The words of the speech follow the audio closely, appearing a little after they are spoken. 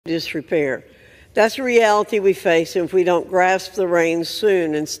disrepair. That's a reality we face if we don't grasp the reins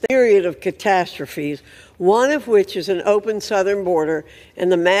soon and stay in a period of catastrophes, one of which is an open southern border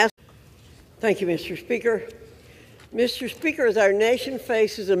and the mass. Thank you, Mr. Speaker. Mr. Speaker, as our nation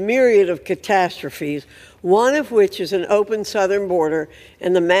faces a myriad of catastrophes, one of which is an open southern border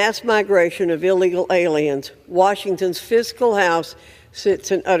and the mass migration of illegal aliens, Washington's fiscal house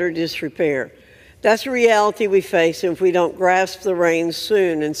sits in utter disrepair. That's a reality we face if we don't grasp the reins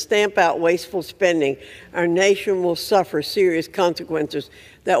soon and stamp out wasteful spending. Our nation will suffer serious consequences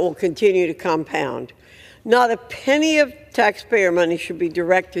that will continue to compound. Not a penny of taxpayer money should be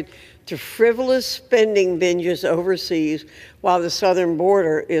directed to frivolous spending binges overseas while the southern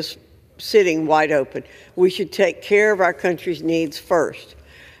border is sitting wide open. We should take care of our country's needs first.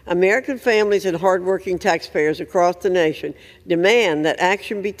 American families and hardworking taxpayers across the nation demand that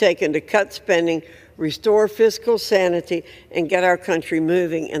action be taken to cut spending, restore fiscal sanity, and get our country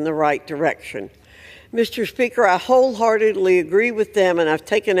moving in the right direction. Mr. Speaker, I wholeheartedly agree with them, and I've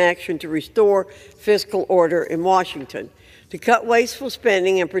taken action to restore fiscal order in Washington. To cut wasteful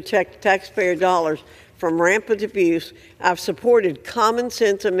spending and protect taxpayer dollars from rampant abuse, I've supported common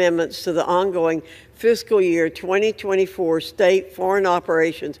sense amendments to the ongoing fiscal year 2024 state foreign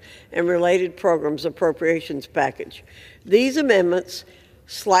operations and related programs appropriations package. These amendments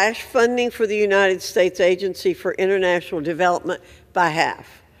slash funding for the United States Agency for International Development by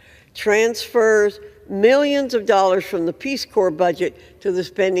half, transfers millions of dollars from the Peace Corps budget to the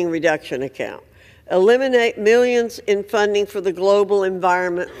spending reduction account, eliminate millions in funding for the Global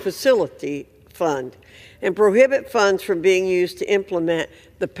Environment Facility Fund, and prohibit funds from being used to implement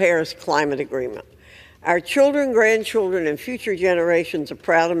the Paris Climate Agreement. Our children, grandchildren, and future generations of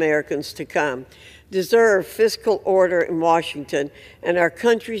proud Americans to come deserve fiscal order in Washington and our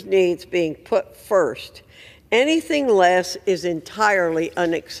country's needs being put first. Anything less is entirely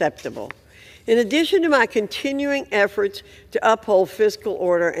unacceptable. In addition to my continuing efforts to uphold fiscal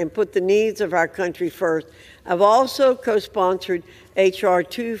order and put the needs of our country first, I've also co-sponsored H.R.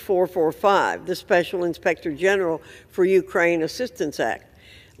 2445, the Special Inspector General for Ukraine Assistance Act.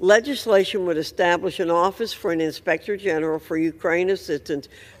 Legislation would establish an office for an Inspector General for Ukraine assistance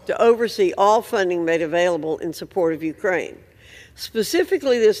to oversee all funding made available in support of Ukraine.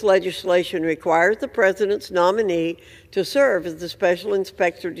 Specifically, this legislation requires the President's nominee to serve as the Special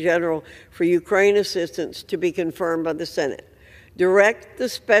Inspector General for Ukraine assistance to be confirmed by the Senate. Direct the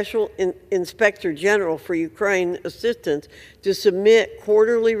Special Inspector General for Ukraine assistance to submit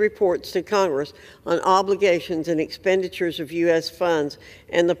quarterly reports to Congress on obligations and expenditures of U.S. funds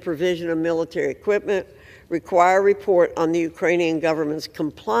and the provision of military equipment, require a report on the Ukrainian government's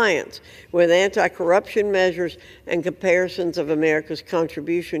compliance with anti-corruption measures and comparisons of America's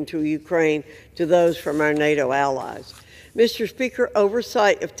contribution to Ukraine to those from our NATO allies. Mr. Speaker,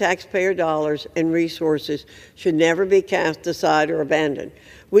 oversight of taxpayer dollars and resources should never be cast aside or abandoned.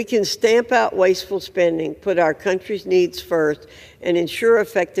 We can stamp out wasteful spending, put our country's needs first, and ensure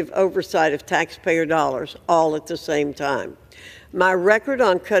effective oversight of taxpayer dollars all at the same time. My record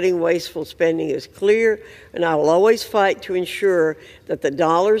on cutting wasteful spending is clear, and I will always fight to ensure that the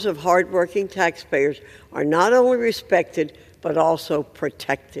dollars of hardworking taxpayers are not only respected, but also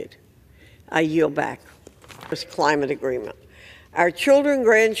protected. I yield back. This climate agreement. Our children,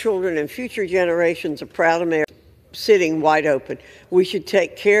 grandchildren, and future generations of proud Americans sitting wide open. We should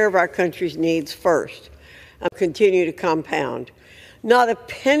take care of our country's needs first and continue to compound. Not a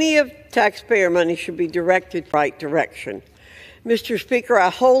penny of taxpayer money should be directed in the right direction. Mr. Speaker, I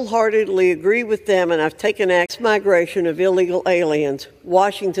wholeheartedly agree with them, and I've taken action. Migration of illegal aliens.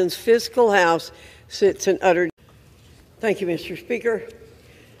 Washington's fiscal house sits in utter. Thank you, Mr. Speaker.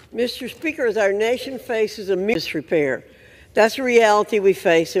 Mr. Speaker, as our nation faces a disrepair, that's a reality we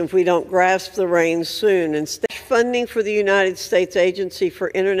face if we don't grasp the reins soon and stay funding for the United States Agency for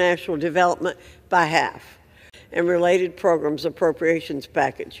International Development by half and related programs appropriations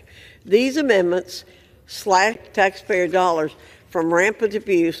package. These amendments slash taxpayer dollars from rampant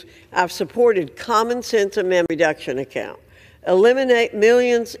abuse. I've supported common sense amendment reduction account. Eliminate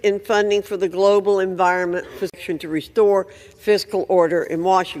millions in funding for the Global Environment Facility to restore fiscal order in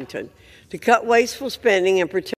Washington. To cut wasteful spending and protect